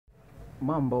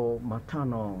Mambo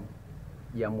matano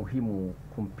ya muhimu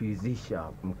kumpizisha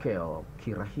mkeo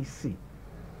kirahisi.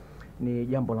 Ni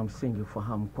jambo la msingi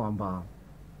ufahamu kwamba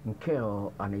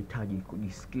mkeo anahitaji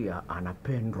kujisikia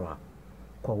anapendwa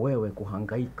kwa wewe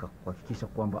kuhangaika kuhakikisha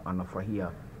kwamba anafurahia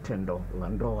tendo la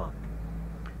ndoa.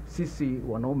 Sisi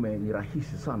wanaume ni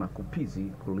rahisi sana kupizi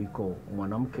kuliko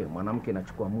mwanamke. Mwanamke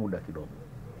inachukua muda kidogo.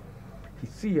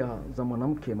 Hisia za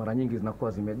mwanamke mara nyingi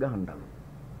zinakuwa zimeganda.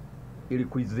 Ili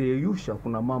kuizeyusha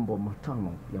kuna mambo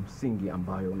matano ya msingi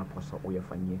ambayo unapaswa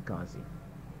uyafanyie kazi.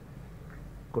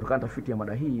 Kutokana na tafiti ya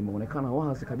mada hii imeonekana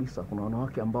wazi kabisa kuna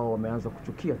wanawake ambao wameanza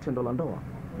kuchukia tendo la ndoa.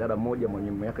 Dada mmoja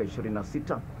mwenye miaka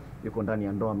 26 yuko ndani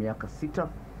ya ndoa miaka 6,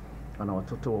 ana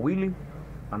watoto wawili,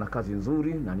 ana kazi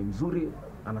nzuri na ni mzuri,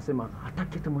 anasema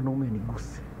hataki hata mwanaume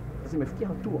aniguse. Sasa imefikia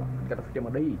hatua katika tafiti ya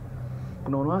mada hii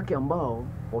kuna wanawake ambao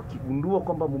wakigundua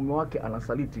kwamba mume wake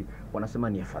anasaliti wanasema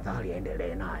ni afadhali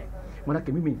aendelee naye. Maana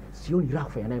mimi sioni raha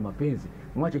kufanya naye mapenzi,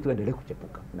 mwache tu aendelee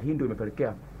kuchepuka. Na hii ndio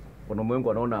imepelekea wanaume wengi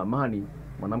wanaona amani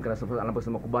mwanamke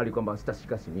anaposema kubali kwamba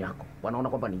sitashika simu yako. Wanaona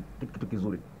kwamba ni kitu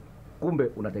kizuri.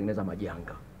 Kumbe unatengeneza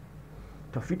majanga.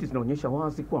 Tafiti zinaonyesha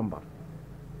wazi kwamba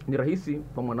ni rahisi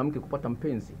kwa mwanamke kupata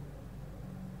mpenzi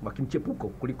wa kimchepuko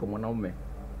kuliko mwanaume.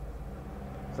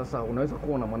 Sasa unaweza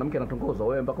kuona mwanamke anatongoza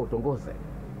wewe mpaka utongoze.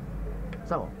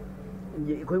 Sawa?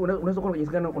 Kwa hiyo unaweza kuona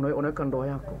jinsi gani unaweka ndoa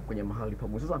yako kwenye mahali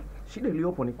pagumu. Sasa shida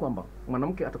iliyopo ni kwamba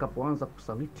mwanamke atakapoanza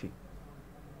kusaliti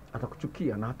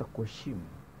atakuchukia na hata kuheshimu.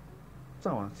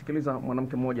 Sawa? Sikiliza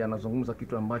mwanamke mmoja anazungumza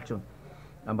kitu ambacho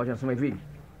anasema hivi: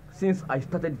 since I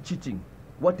started cheating,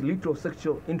 what little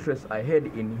sexual interest I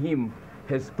had in him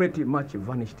has pretty much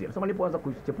vanished. Sasa nilipoanza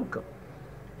kuchepuka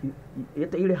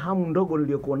hata ile hamu ndogo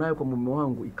niliyokuwa nayo kwa mume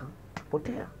wangu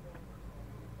ikapotea.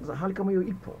 Sasa hali kama hiyo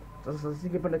ipo. Sasa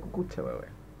singependa kukucha wewe.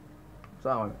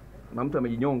 Sawa? Na mtu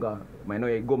amejinyonga maeneo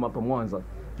ya Igoma hapa Mwanza,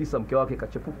 kisa mke wake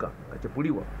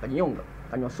kachepuliwa, kajinyonga,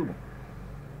 kanywa sumu.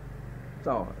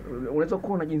 Sawa? Unaweza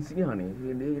kuona jinsi gani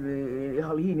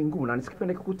hali hii ni ngumu na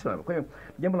nisingependa kukucha wewe. Kwa hiyo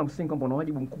jambo la msingi kwamba una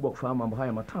wajibu mkubwa kufahamu mambo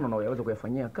haya matano na uyaweze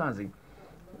kuyafanyia kazi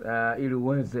ili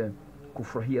uweze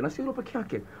kufurahia. Na sio hilo peke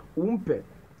yake, umpe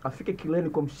afike kileni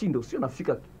kwa mshindo, sio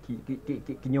nafika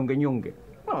kinyonge.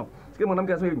 No, sikia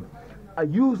mwanamke anasema hivi: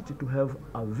 I used to have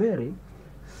a very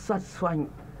satisfying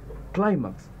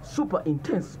climax, super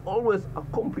intense, always a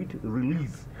complete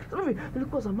release. Sasa hivi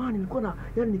nilikuwa zamani nilikuwa na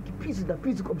yani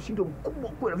nikipizi kwa mshindo mkubwa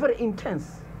kweli, very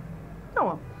intense.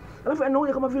 Sawa? Alafu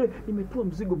anaona kama vile nimetua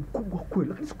mzigo mkubwa kweli,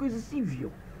 lakini siku hizi sivyo.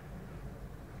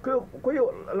 Kwa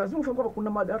hiyo lazima ufahamu kwamba kuna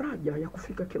madaraja ya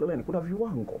kufika kileleni, kuna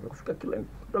viwango vya kufika kileleni.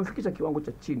 Utamfikisha kiwango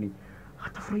cha chini,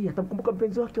 hatafurahia, atamkumbuka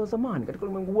mpenzi wake wa zamani. Katika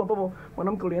ulimwengu huu ambapo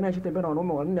mwanamke uliyenaye shatembea na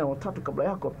wanaume 4 au 3 kabla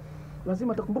yako,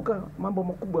 lazima atakumbuka mambo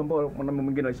makubwa ambayo mwanamume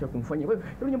mwingine alishakumfanyia. Kwa hiyo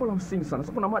hilo ni jambo la msingi sana.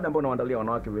 Sasa kuna mada ambayo naandalia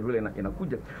wanawake vile vile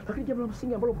inakuja, lakini jambo la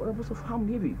msingi ambalo unapaswa kufahamu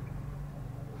hivi.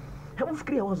 Hebu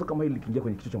fikiria wazo kama hili likiingia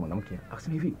kwenye kichwa cha mwanamke.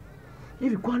 Akasema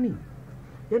hivi kwani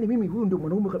yani mimi huyu ndio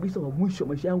mwanaume kabisa wa mwisho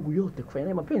maisha yangu yote kufanya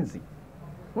naye mapenzi?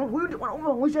 Huyu ndio mwanaume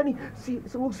wa mwisho, yani si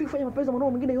kufanya mapenzi na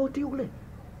mwanaume mwingine yote yule.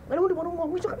 Na huyu ndio mwanaume wa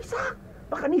mwisho kabisa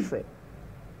mpaka nife.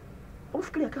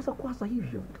 Ufikiria kaza kwanza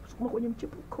hivyo, utakusukuma kwenye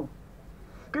mchepuko.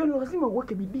 Kwa hiyo lazima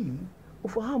uweke bidii,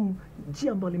 ufahamu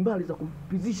njia mbalimbali za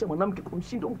kumpizisha mwanamke kwa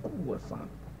mshindo mkubwa sana.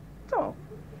 Sawa?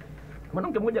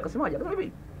 Mwanamke mmoja akasemaje? Akasema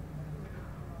hivi: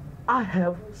 I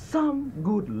have some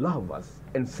good lovers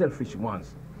and selfish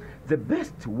ones. The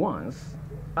best ones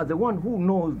are the one who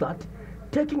knows that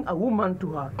taking a woman to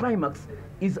her climax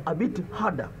is a bit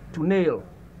harder to nail,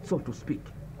 so to speak.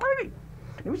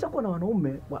 Nimeshakuwa na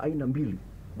wanaume wa aina mbili,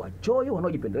 wachoyo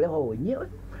wanaojipendelea wao wenyewe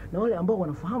na wale ambao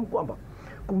wanafahamu kwamba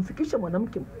kumfikisha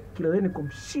mwanamke kileleni kwa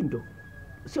mshindo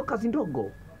sio kazi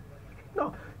ndogo.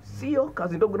 No, sio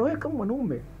kazi ndogo. Na wewe kama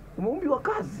mwanaume umeumbiwa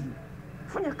kazi.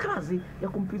 Fanya kazi ya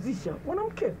kumpizisha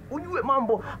mwanamke. Ujue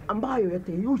mambo ambayo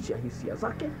yatayusha hisia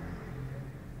zake,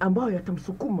 ambayo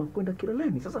yatamsukuma kwenda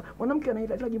kileleni. Sasa mwanamke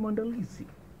anahitaji maandalizi.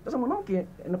 Sasa mwanamke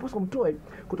anapaswa mtoe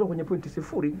kutoka kwenye pointi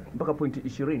 0 mpaka pointi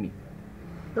 20.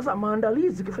 Sasa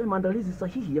maandalizi, kifanya maandalizi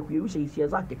sahihi ya kuyeyusha hisia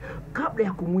zake kabla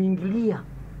ya kumuingilia.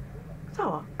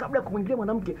 Sawa? Kabla ya kumuingilia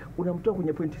mwanamke unamtoa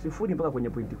kwenye pointi 0 mpaka kwenye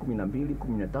pointi 12,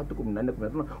 13, 14,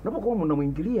 15. Unapokuwa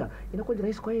unamuingilia inakuwa ni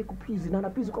rahisi kwa yeye kupizi na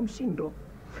anapizi kwa mshindo.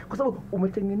 Kwa sababu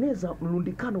umetengeneza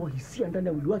mlundikano wa hisia ndani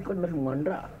ya mwili wake kwa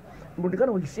unavyomwandaa.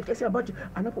 Mlundikano wa hisia kiasi ambacho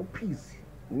anapopizi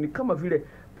ni kama vile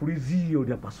pulizio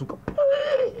linapasuka.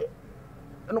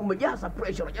 Na umejaza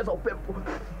pressure, unajaza upepo.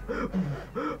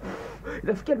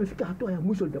 Inafikia nimefika hatua ya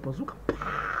mwisho linapasuka.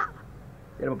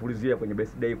 Yale mapulizia kwenye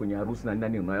birthday, kwenye harusi na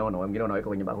nani unayoona, wengine wanaweka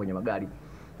kwenye magari.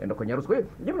 enda kwenye harusi. Kwa hiyo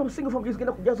jambo la msingi ufahamu jinsi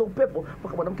gani kujaza upepo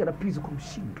mpaka mwanamke anapizi kwa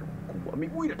mshindo mkubwa,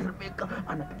 miguu inatetemeka,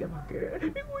 anapiga makelele,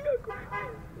 miguu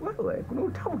yako wewe. Kuna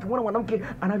utamu kimwona mwanamke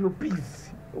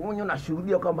anavyopizi, mwenyewe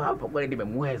unashuhudia kwamba hapa kweli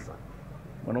nimemweza.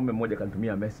 Mwanaume mmoja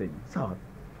kanitumia message, sawa,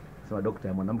 sema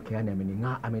daktari, mwanamke yani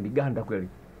ameniganda kweli,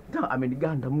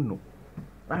 ameniganda mno,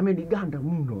 ameniganda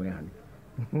mno yani.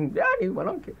 Yani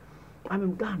mwanamke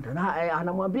amemganda na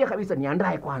anamwambia kabisa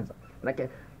niandae kwanza. Manake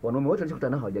wanaume wote walikutana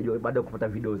nao hawajajua baada ya kupata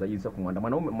video za jinsi ya kumwanda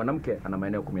mwanamke. Ana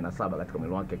maeneo 17 katika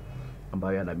mwili wake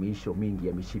ambayo yana miisho mingi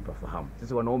ya mishipa fahamu.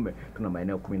 Sisi wanaume tuna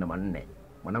maeneo 14,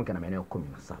 mwanamke ana maeneo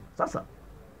 17. Sasa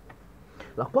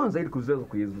la kwanza, ili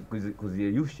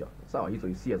kuziyeyusha sawa hizo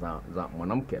hisia za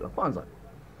mwanamke, la kwanza,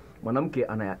 mwanamke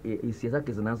ana hisia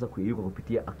zake zinaanza kuyeyuka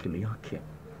kupitia akili yake,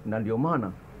 na ndio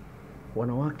maana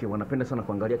wanawake wanapenda sana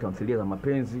kuangalia tamthilia za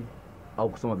mapenzi au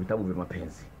kusoma vitabu vya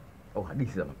mapenzi au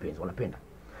hadithi za mapenzi, wanapenda.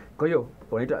 Kwa hiyo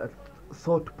wanaita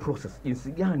thought process,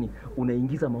 jinsi gani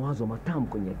unaingiza mawazo matamu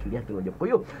kwenye akili yake ile. Kwa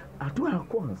hiyo hatua ya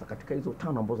kwanza katika hizo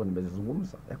 5 ambazo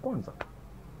nimezizungumza, ya kwanza,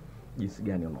 jinsi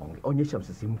gani onyesha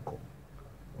msisimko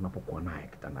unapokuwa naye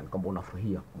kitandani, kwamba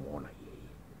unafurahia kumuona yeye.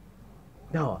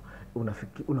 Dawa,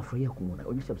 unafurahia kumuona,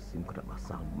 onyesha msisimko,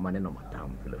 tabasamu, maneno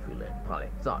matamu vile vile pale.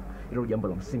 Sawa, hilo jambo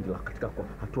la msingi la katika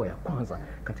hatua ya kwanza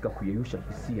katika kuyeyusha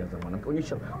hisia za mwanamke.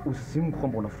 Onyesha usisimko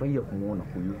kwamba unafurahia kumuona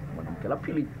huyu mwanamke. La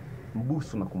pili,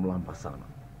 mbusu na kumlamba sana.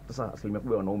 Sasa asilimia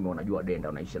kubwa ya wanaume wanajua denda,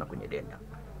 wanaishi na kwenye denda.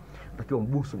 Unatakiwa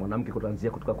mbusu mwanamke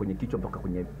kuanzia kutoka kwenye kichwa mpaka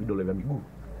kwenye vidole vya miguu.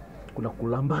 Kuna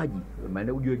kulambaji,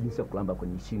 maana ujue jinsi ya kulamba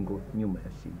kwenye shingo, nyuma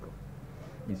ya shingo,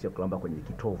 jinsi ya kulamba kwenye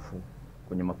kitofu,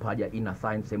 kwenye mapaja, inner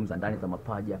thigh, sehemu za ndani za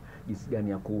mapaja, jinsi gani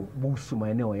ya kubusu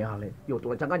maeneo yale. Hiyo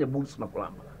tunachanganya busu na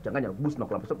kulamba. Changanya busu na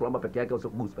kulamba, sio kulamba peke yake au sio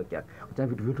busu peke yake. Uchanganya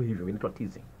vitu vyote hivyo vinaitwa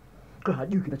teasing. Kwa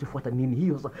hajui kinachofuata nini,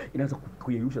 hiyo sasa inaanza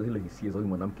kuyeyusha zile hisia za huyu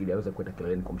mwanamke ili aweze kwenda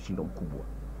kileleni kwa mshindo mkubwa.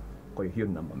 Kwa hiyo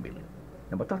ni namba 2.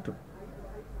 Namba 3,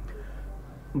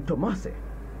 mtomase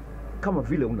kama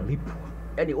vile unalipwa.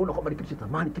 Yaani unaona kwamba ni kitu cha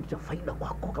thamani, kitu cha faida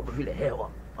kwako, kama vile hewa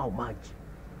au maji,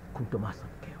 kumtomasa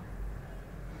mkeo.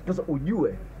 Sasa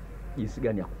ujue jinsi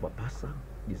gani ya kupapasa,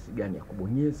 jinsi gani ya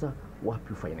kubonyeza,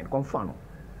 wapi ufanye nini. Kwa mfano,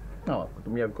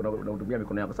 kutumia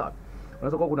mikono yako, sawa.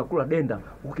 Unaweza kuwa unakula denda,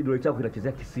 huko kidole chako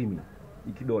kinachezea kisimi.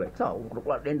 Kidole, sawa,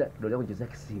 unakula denda, kidole chako kinachezea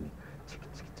kisimi.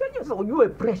 Sasa ujue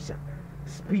pressure,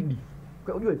 speed.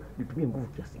 Kwa ujue nitumie nguvu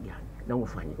kiasi gani na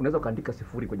ufanye. Unaweza kaandika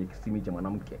 0 kwenye kisimi cha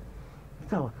mwanamke.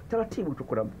 Sawa, taratibu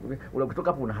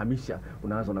kutoka hapo unahamisha,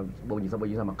 unaanza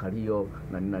unabonyeza makalio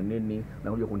na nini,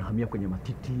 na unajua kunahamia kwenye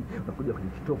matiti, unakuja kwenye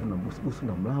kitovu na busu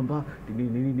na mlamba,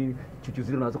 nini, chuchu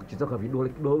zile unaanza kucheza kwa vidole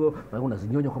kidogo, na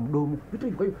unazinyonya kwa mdomo, vitu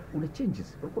hivyo. Kwa hiyo una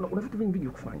changes, una vitu vingi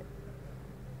kufanya.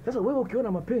 Sasa wewe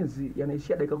ukiona mapenzi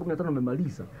yanaishia dakika 15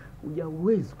 umemaliza,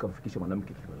 hujawezi kumfikisha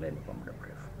mwanamke kileleni kwa muda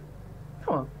mrefu.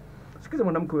 Sawa? Sikiza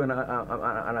mwanamke huyo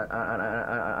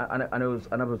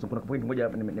kuna point moja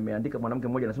nimeandika, mwanamke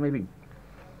mmoja anasema hivi: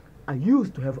 I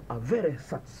used to have a very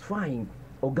satisfying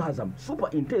orgasm, super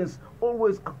intense,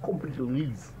 always a complete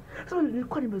release. So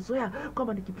nilikuwa nimezoea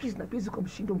kwamba nikipizi na pizi kwa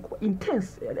mshindo mkubwa,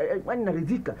 intense, yani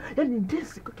naridhika, yani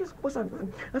intense kwa kiasi kubwa sana.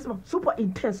 Anasema super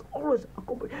intense, always a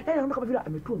complete, yani anaona kama vile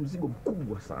ametua mzigo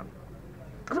mkubwa sana.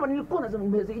 Anasema nilikuwa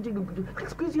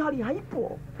siku hizi hali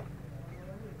haipo.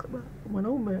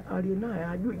 Mwanaume aliyenaye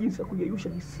hajui jinsi ya kuyeyusha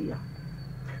hisia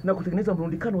na kutengeneza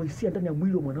mrundikano wa hisia ndani ya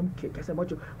mwili wa mwanamke kiasi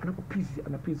ambacho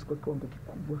anapizi kwa kiwango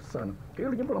kikubwa sana.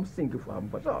 Hilo ni jambo la msingi ufahamu,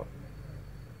 sawa?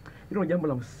 Hilo ni jambo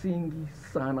la msingi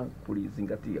sana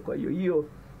kulizingatia. Kwa hiyo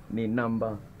ni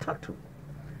namba 3.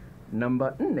 Namba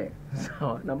 4,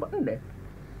 sawa, namba 4,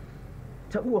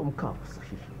 chagua mkao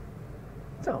sahihi.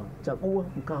 Sawa, chagua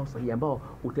mkao sahihi ambao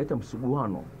utaleta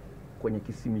msuguano kwenye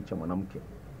kisimi cha mwanamke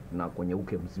na kwenye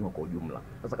uke mzima kwa ujumla.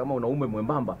 Sasa kama una ume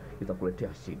mwembamba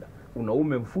itakuletea shida, una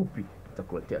ume mfupi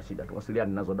itakuletea shida.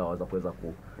 Tuwasiliane nazo dawa za kuweza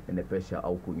kunenepesha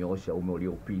au kunyoosha ume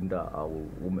ulioupinda au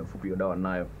ume mfupi. Hiyo dawa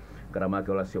nayo gharama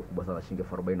yake wala sio kubwa sana, shilingi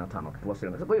 45.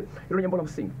 Tuwasiliane. Kwa hiyo hilo ni jambo la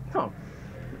msingi.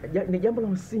 Ni jambo la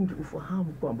msingi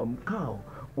ufahamu kwamba mkao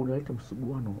unaleta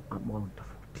msuguano ambao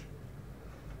tofauti.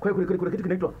 Kwa hiyo kuna kitu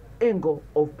kinaitwa angle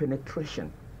of penetration.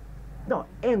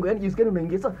 Angle, yani jinsi gani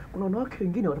unaingia. Sasa kuna wanawake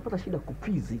wengine watapata shida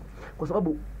kupizi kwa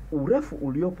sababu urefu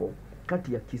uliopo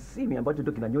kati ya kisimi ambacho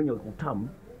ndio kinanyonya utamu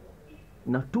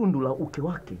na tundu la uke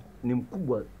wake ni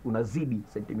mkubwa, unazidi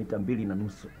sentimita 2.5.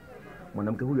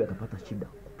 Mwanamke huyu atapata shida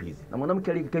kupizi, na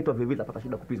mwanamke aliyekaitwa vile vile atapata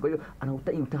shida kupizi. Kwa hiyo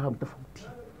anahitaji utaalamu tofauti.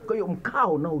 Kwa hiyo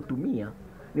mkao unaotumia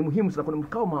ni muhimu sana. Kuna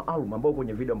mkao maalum ambao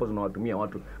kwenye video ambazo nawatumia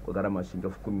watu kwa gharama ya shilingi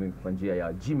 10,000 kwa njia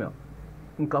ya Gmail.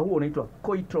 Mkao huo unaitwa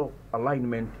coital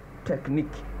alignment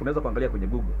technique. Unaweza kuangalia kwenye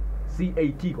Google,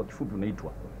 CAT kwa kifupi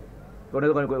unaitwa.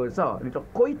 Unaweza sawa, ni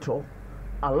coital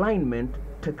alignment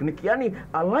technique. Yani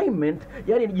alignment,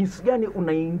 yani ni jinsi gani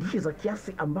unaingiza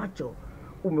kiasi ambacho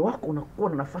ume wako unakuwa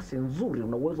na nafasi nzuri,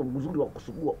 una uwezo mzuri wa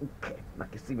kusugua uke na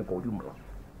kisimi kwa ujumla.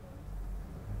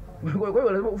 Kwa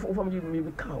hiyo lazima ufahamu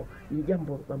mikao ni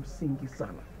jambo la msingi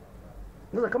sana.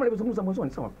 Sasa kama nilivyozungumza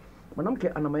mwanzoni, sawa, mwanamke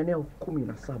ana maeneo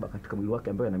 17 katika mwili wake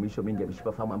ambayo yana mishipa mingi ya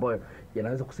mishipa fahamu ambayo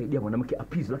yanaweza kusaidia mwanamke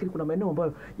apizi, lakini kuna maeneo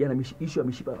ambayo yana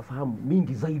mishipa fahamu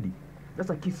mingi zaidi.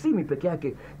 Sasa kisimi peke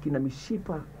yake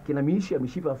kina miisho ya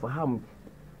mishipa ya fahamu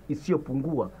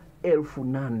isiyopungua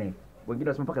 8,000. Wengine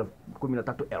wanasema mpaka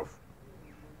 13,000.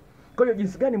 Kwa hiyo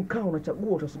jinsi gani mkao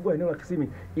unachagua utasugua eneo la kisimi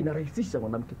inarahisisha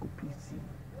mwanamke kupizi.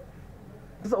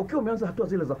 Sasa ukiwa umeanza hatua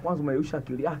zile za kwanza, umeisha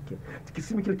akili yake,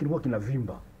 kisimi kile kinakuwa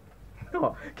kinavimba.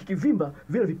 No, kikivimba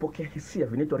vile vipokea hisia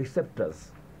vinaitwa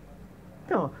receptors.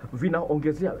 No,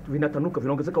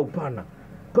 vinaongezeka upana.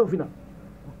 Kwa hiyo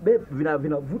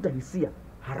vinavuta hisia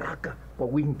haraka kwa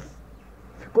wingi.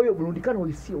 Kwa hiyo mrundikano wa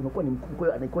hisia unakuwa ni mkubwa, kwa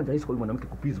hiyo anaikuwa rahisi kwa mwanamke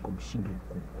kupizi kwa mshindo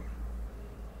mkubwa.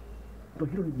 Kwa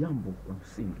hilo ni jambo la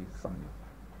msingi sana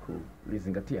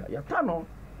kulizingatia. Ya tano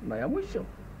na ya mwisho.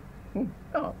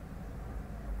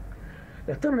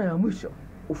 Ya tano na ya mwisho,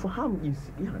 ufahamu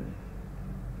jinsi gani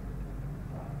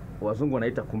wazungu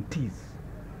wanaita kumtizi.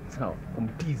 Sawa,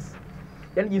 kumtizi.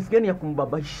 Yaani jinsi gani ya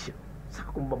kumbabaisha.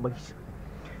 Sawa, kumbabaisha.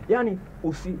 Yaani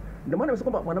ndio maana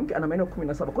nimesema kwamba mwanamke ana maeneo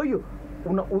 17. Kwa hiyo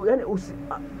yani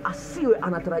asiwe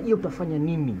anatarajia utafanya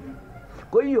nini.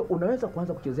 Kwa hiyo unaweza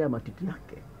kuanza kuchezea matiti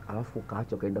yake, alafu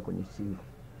ukaacha ukaenda kwenye shingo.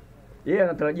 Yeye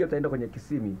anatarajia utaenda kwenye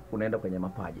kisimi, unaenda kwenye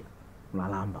mapaja.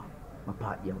 Unalamba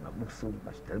mapaja, unabusu,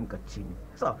 unashteremka chini.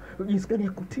 Sawa, jinsi gani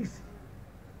ya kutizi.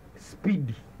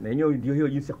 Speed na yenyewe ndio hiyo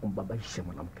jinsi ya kumbabaisha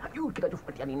mwanamke. Hajui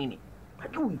kinachofuatia ni nini.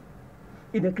 Hajui.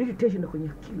 Ina create tension kwenye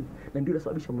akili na ndio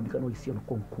inasababisha mrundikano wa hisia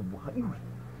unakuwa mkubwa. Hajui.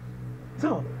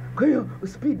 Sawa. Kwa hiyo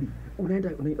speed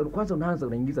kwanza unaanza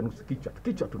unaingiza nusu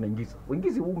kichwa tunaingiza.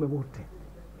 Uingizi uume wote.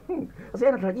 Sasa yeye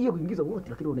anatarajia kuingiza wote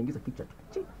lakini unaingiza kichwa tu.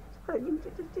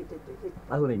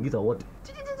 Sasa unaingiza wote.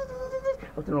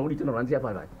 Hapo unarudi tena unaanzia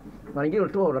hapa. Na nyingine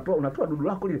unatoa dudu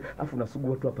lako lile afu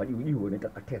unasugua tu hapa juu unaita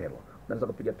katerelo. Unaanza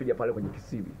kupiga pale kwenye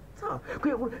kisimi. Sawa. Kwa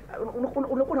hiyo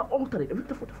unakuwa na alternate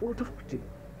vitu tofauti.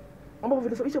 Ambavyo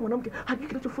vinasababisha mwanamke hajui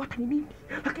kinachofuata ni nini,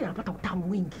 lakini anapata utamu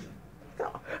mwingi.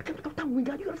 Sawa. Anapata utamu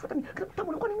mwingi, hajui kinachofuata ni utamu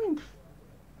unakuwa ni mwingi.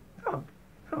 Sawa.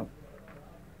 Sawa.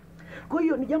 Kwa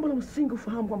hiyo ni jambo la msingi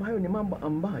ufahamu kwamba hayo ni mambo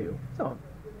ambayo sawa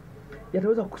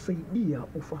yataweza kusaidia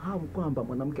ufahamu kwamba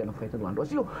mwanamke anafanya tendo la ndoa.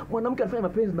 Sio mwanamke anafanya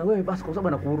mapenzi na wewe basi kwa sababu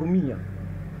anakuhurumia.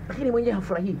 Lakini mwenyewe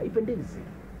hafurahii, haipendezi.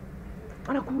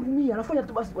 Anakuhurumia, anafanya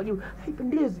tu basi kwa ajili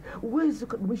haipendezi. Uwezi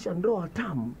kudumisha ndoa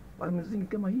tamu kwa msingi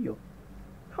kama hiyo.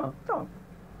 Sawa.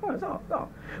 Sawa.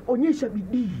 Onyesha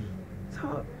bidii.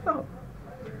 Sawa.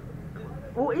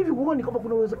 Hivi huoni kwamba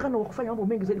kuna uwezekano wa kufanya mambo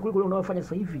mengi zaidi kuliko leo unayofanya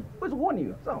sasa hivi? Uwezi huoni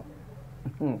hiyo? Sawa.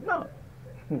 Sawa.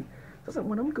 Sasa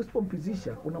mwanamke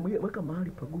usipompizisha unamweka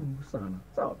mahali pagumu sana.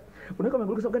 Sawa. Unaweka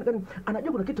mahali sababu gani?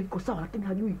 Anajua kuna kitu kiko sawa lakini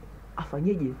hajui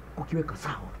afanyeje kukiweka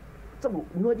sawa. Sababu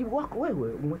ni wajibu wako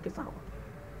wewe umweke sawa.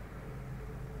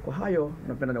 Kwa hayo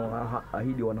napenda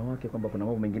niwaahidi wanawake kwamba kuna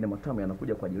mambo mengine matamu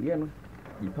yanakuja kwa ajili yenu.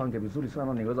 Jipange vizuri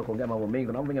sana, niweza kuongea mambo mengi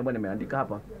na mambo mengi ambayo nimeandika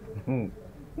hapa.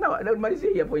 Na malizia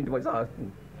hii point kwa sawa.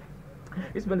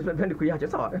 Isipendi kuiacha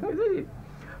sawa.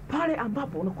 Pale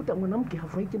ambapo unakuta mwanamke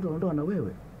hafurahi tendo la ndoa na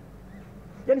wewe.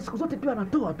 Yaani siku zote pia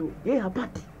anatoa tu, yeye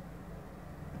hapati.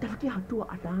 Itafikia hatua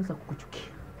ataanza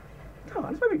kukuchukia. Sawa,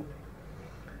 anasema hivi.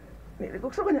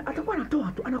 Kwa sababu atakuwa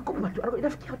anatoa tu, anakupa tu,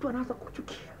 itafikia hatua anaanza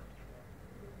kukuchukia.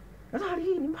 Sasa hali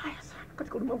hii ni mbaya sana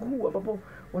katika ulimwengu huu ambapo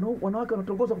wanawake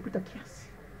wanatongozwa kupita kiasi.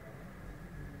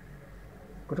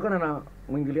 Kutokana na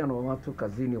mwingiliano wa watu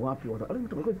kazini wapi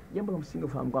jambo la msingi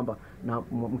ufahamu kwamba na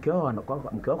mke wako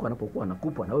anapokuwa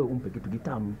anakupa na wewe umpe kitu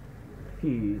kitamu.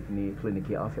 Hii ni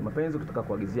kliniki ya afya mapenzi kutoka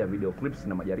kuagizia video clips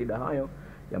na majarida hayo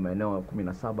ya maeneo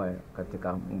 17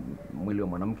 katika mwili wa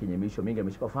mwanamke yenye miisho mingi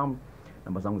ameshipa fahamu.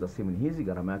 Namba zangu za simu ni hizi,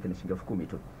 gharama yake ni shilingi 10,000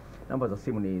 tu. Namba za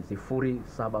simu ni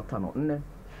 0754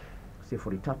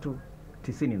 03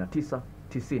 99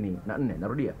 94.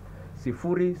 Narudia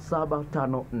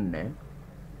 0754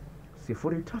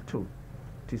 03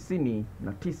 99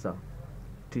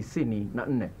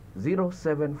 94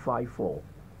 0754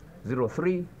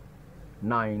 03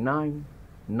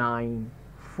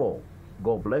 9994.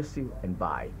 God bless you and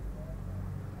bye.